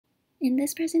In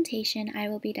this presentation, I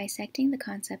will be dissecting the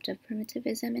concept of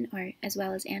primitivism in art as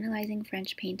well as analyzing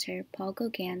French painter Paul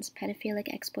Gauguin's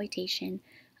pedophilic exploitation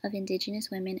of indigenous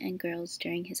women and girls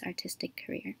during his artistic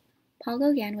career. Paul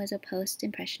Gauguin was a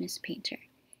post-impressionist painter.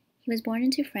 He was born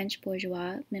into French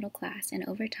bourgeois middle class and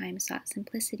over time sought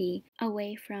simplicity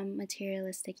away from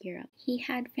materialistic Europe. He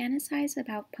had fantasized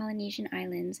about Polynesian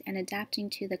islands and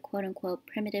adapting to the quote-unquote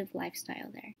primitive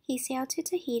lifestyle there. He sailed to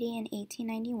Tahiti in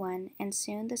 1891, and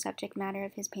soon the subject matter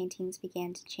of his paintings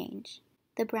began to change.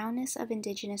 The brownness of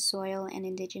indigenous soil and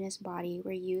indigenous body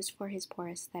were used for his poor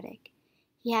aesthetic.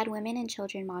 He had women and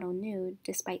children model nude,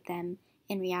 despite them,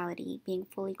 in reality, being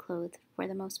fully clothed for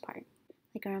the most part,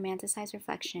 like a romanticized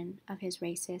reflection of his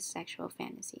racist sexual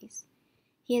fantasies.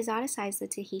 He exoticized the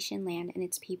Tahitian land and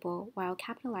its people while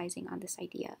capitalizing on this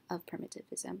idea of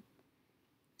primitivism.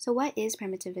 So what is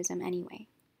primitivism anyway?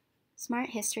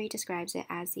 Smart history describes it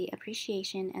as the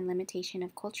appreciation and limitation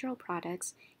of cultural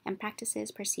products and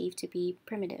practices perceived to be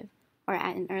primitive, or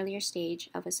at an earlier stage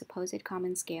of a supposed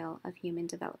common scale of human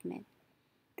development.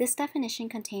 This definition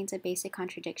contains a basic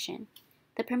contradiction.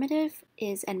 The primitive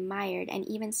is admired and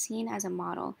even seen as a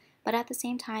model, but at the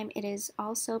same time it is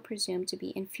also presumed to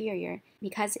be inferior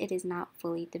because it is not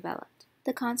fully developed.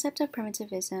 The concept of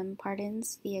primitivism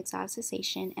pardons the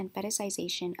exoticization and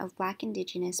fetishization of Black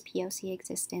indigenous POC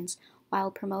existence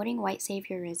while promoting white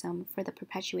saviorism for the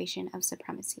perpetuation of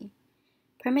supremacy.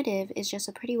 Primitive is just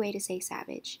a pretty way to say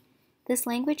savage. This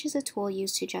language is a tool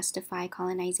used to justify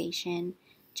colonization,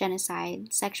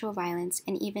 genocide, sexual violence,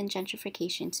 and even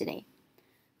gentrification today.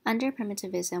 Under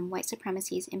primitivism, white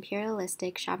supremacy's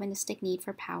imperialistic, chauvinistic need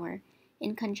for power,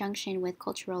 in conjunction with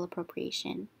cultural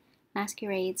appropriation,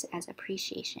 masquerades as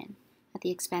appreciation at the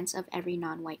expense of every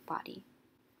non-white body.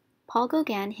 Paul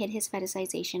Gauguin hid his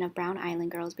fetishization of brown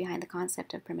island girls behind the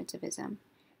concept of primitivism.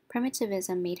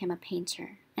 Primitivism made him a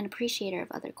painter, an appreciator of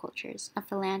other cultures, a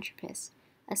philanthropist,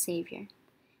 a savior.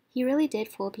 He really did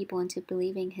fool people into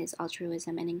believing his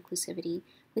altruism and inclusivity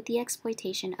with the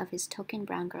exploitation of his token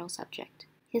brown girl subject.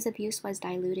 His abuse was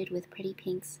diluted with pretty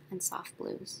pinks and soft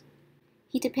blues.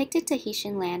 He depicted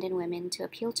Tahitian land and women to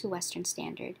appeal to Western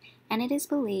standard, and it is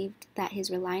believed that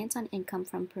his reliance on income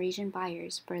from Parisian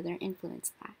buyers further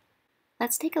influenced that.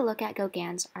 Let's take a look at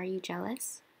Gauguin's Are You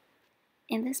Jealous?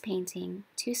 In this painting,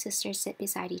 two sisters sit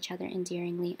beside each other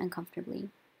endearingly and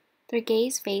comfortably. Their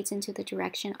gaze fades into the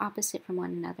direction opposite from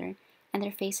one another, and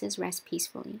their faces rest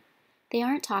peacefully. They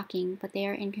aren't talking, but they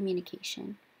are in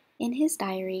communication. In his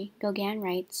diary, Gauguin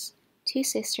writes, "Two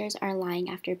sisters are lying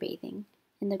after bathing,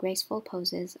 in the graceful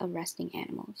poses of resting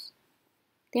animals."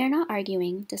 They are not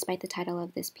arguing, despite the title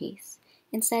of this piece.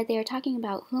 Instead, they are talking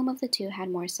about whom of the two had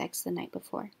more sex the night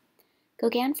before.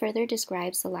 Gauguin further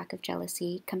describes the lack of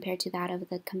jealousy compared to that of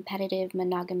the competitive,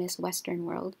 monogamous Western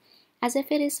world, as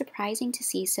if it is surprising to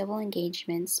see civil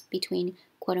engagements between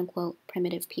quote-unquote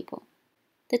primitive people.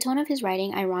 The tone of his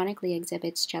writing ironically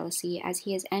exhibits jealousy, as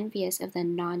he is envious of the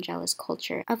non-jealous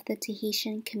culture of the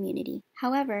Tahitian community.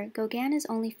 However, Gauguin is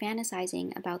only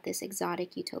fantasizing about this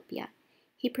exotic utopia.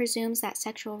 He presumes that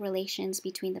sexual relations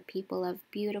between the people of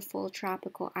beautiful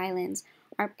tropical islands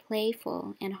are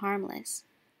playful and harmless,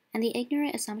 and the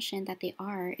ignorant assumption that they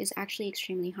are is actually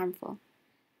extremely harmful.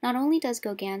 Not only does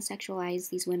Gauguin sexualize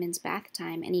these women's bath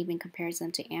time and even compares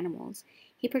them to animals,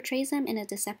 he portrays them in a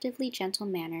deceptively gentle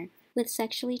manner with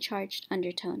sexually charged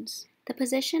undertones. The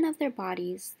position of their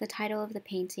bodies, the title of the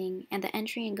painting, and the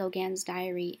entry in Gauguin's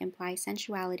diary imply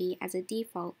sensuality as a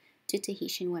default to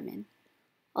Tahitian women.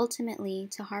 Ultimately,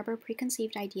 to harbor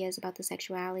preconceived ideas about the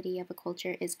sexuality of a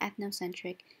culture is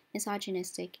ethnocentric,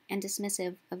 misogynistic, and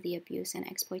dismissive of the abuse and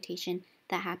exploitation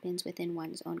that happens within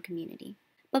one's own community.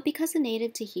 But because the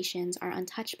native Tahitians are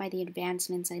untouched by the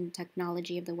advancements in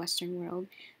technology of the Western world,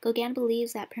 Gauguin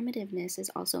believes that primitiveness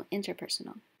is also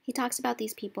interpersonal. He talks about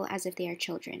these people as if they are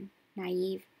children,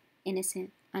 naive,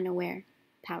 innocent, unaware,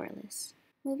 powerless.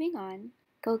 Moving on,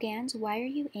 Gauguin's Why Are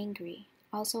You Angry?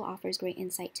 Also offers great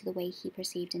insight to the way he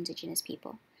perceived indigenous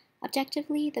people.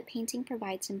 Objectively, the painting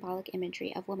provides symbolic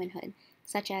imagery of womanhood,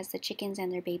 such as the chickens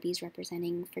and their babies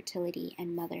representing fertility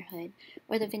and motherhood,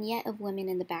 or the vignette of women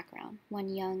in the background, one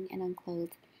young and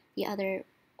unclothed, the other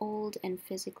old and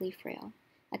physically frail,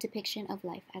 a depiction of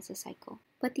life as a cycle.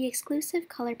 But the exclusive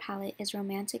color palette is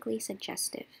romantically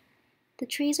suggestive. The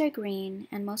trees are green,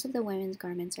 and most of the women's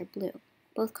garments are blue,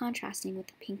 both contrasting with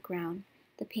the pink ground,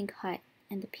 the pink hut,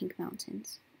 and the pink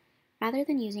mountains. Rather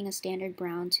than using a standard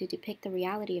brown to depict the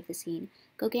reality of the scene,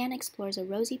 Gauguin explores a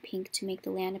rosy pink to make the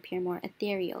land appear more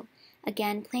ethereal,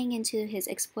 again playing into his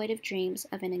exploitive dreams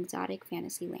of an exotic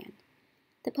fantasy land.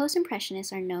 The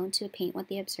post-impressionists are known to paint what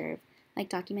they observe, like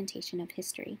documentation of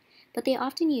history. but they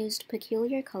often used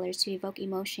peculiar colors to evoke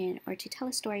emotion or to tell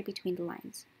a story between the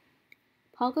lines.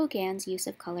 Paul Gauguin's use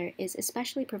of color is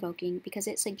especially provoking because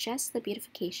it suggests the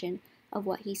beautification of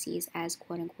what he sees as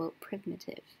quote-unquote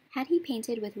primitive. Had he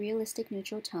painted with realistic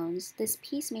neutral tones, this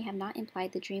piece may have not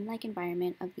implied the dreamlike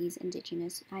environment of these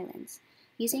indigenous islands.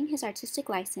 Using his artistic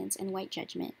license and white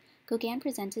judgment, Gauguin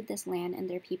presented this land and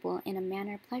their people in a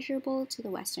manner pleasurable to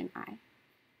the Western eye.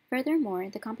 Furthermore,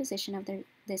 the composition of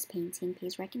this painting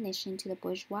pays recognition to the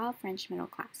bourgeois French middle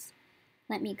class.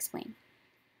 Let me explain.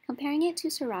 Comparing it to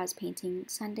Seurat's painting,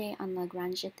 Sunday on la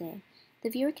Grande Jetée, the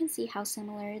viewer can see how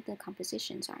similar the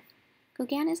compositions are.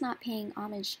 Gauguin is not paying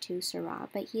homage to Seurat,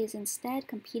 but he is instead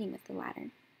competing with the latter.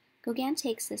 Gauguin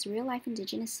takes this real-life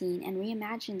indigenous scene and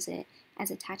reimagines it as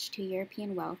attached to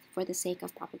European wealth for the sake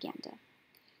of propaganda.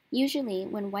 Usually,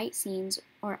 when white scenes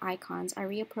or icons are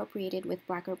reappropriated with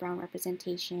black or brown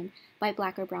representation by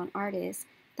black or brown artists,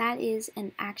 that is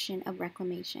an action of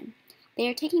reclamation. They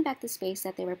are taking back the space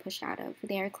that they were pushed out of.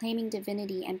 They are claiming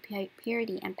divinity and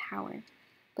purity and power.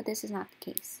 But this is not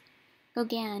the case.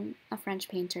 Gauguin, a French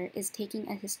painter, is taking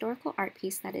a historical art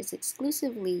piece that is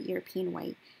exclusively European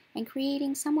white and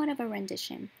creating somewhat of a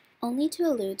rendition, only to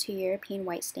allude to European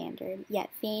white standard, yet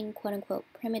feign quote-unquote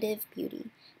primitive beauty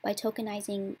by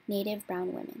tokenizing native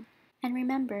brown women. And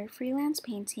remember, freelance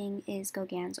painting is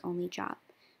Gauguin's only job.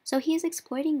 So he is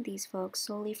exploiting these folks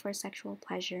solely for sexual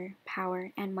pleasure,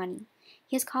 power, and money.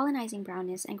 He is colonizing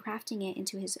brownness and crafting it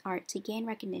into his art to gain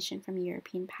recognition from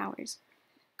European powers.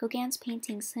 Gauguin's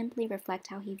paintings simply reflect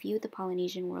how he viewed the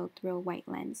Polynesian world through a white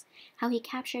lens, how he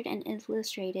captured and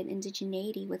illustrated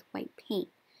indigeneity with white paint,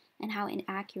 and how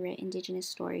inaccurate indigenous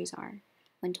stories are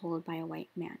when told by a white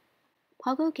man.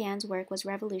 Paul Gauguin's work was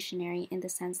revolutionary in the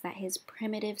sense that his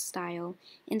primitive style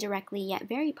indirectly yet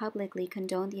very publicly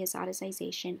condoned the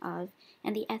exoticization of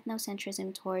and the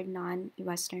ethnocentrism toward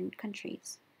non-Western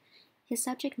countries. His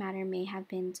subject matter may have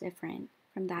been different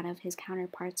from that of his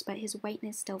counterparts, but his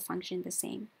whiteness still functioned the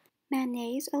same.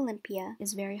 Manet's Olympia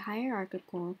is very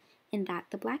hierarchical in that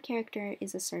the black character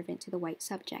is a servant to the white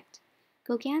subject.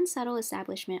 Gauguin's subtle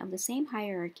establishment of the same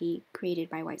hierarchy created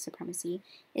by white supremacy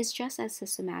is just as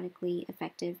systematically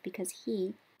effective because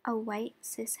he, a white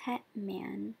cishet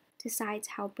man, decides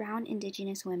how brown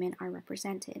indigenous women are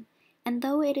represented. And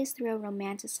though it is through a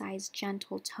romanticized,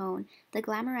 gentle tone, the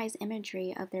glamorized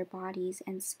imagery of their bodies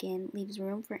and skin leaves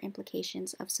room for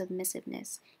implications of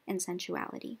submissiveness and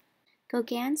sensuality.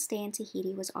 Gauguin's stay in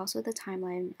Tahiti was also the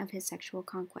timeline of his sexual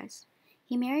conquest.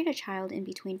 He married a child in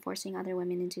between forcing other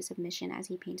women into submission as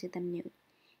he painted them nude.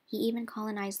 He even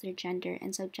colonized their gender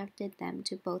and subjected them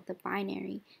to both the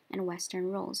binary and Western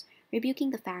roles, rebuking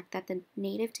the fact that the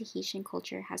native Tahitian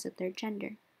culture has a third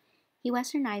gender. He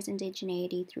westernized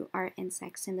indigeneity through art and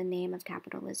sex in the name of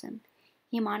capitalism.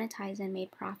 He monetized and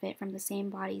made profit from the same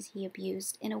bodies he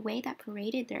abused in a way that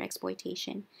paraded their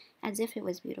exploitation as if it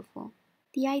was beautiful.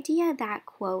 The idea that,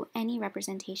 quote, any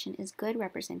representation is good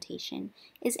representation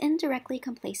is indirectly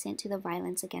complacent to the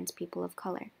violence against people of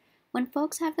color. When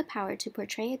folks have the power to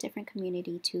portray a different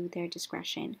community to their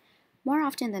discretion, more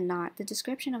often than not, the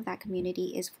description of that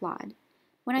community is flawed.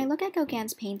 When I look at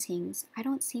Gauguin's paintings, I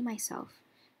don't see myself.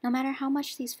 No matter how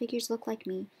much these figures look like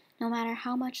me, no matter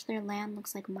how much their land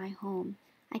looks like my home,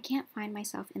 I can't find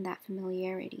myself in that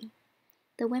familiarity.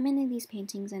 The women in these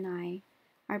paintings and I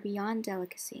are beyond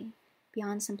delicacy,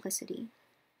 beyond simplicity.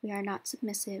 We are not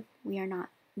submissive, we are not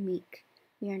meek,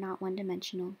 we are not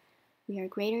one-dimensional, we are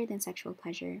greater than sexual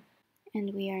pleasure,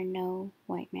 and we are no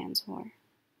white man's whore.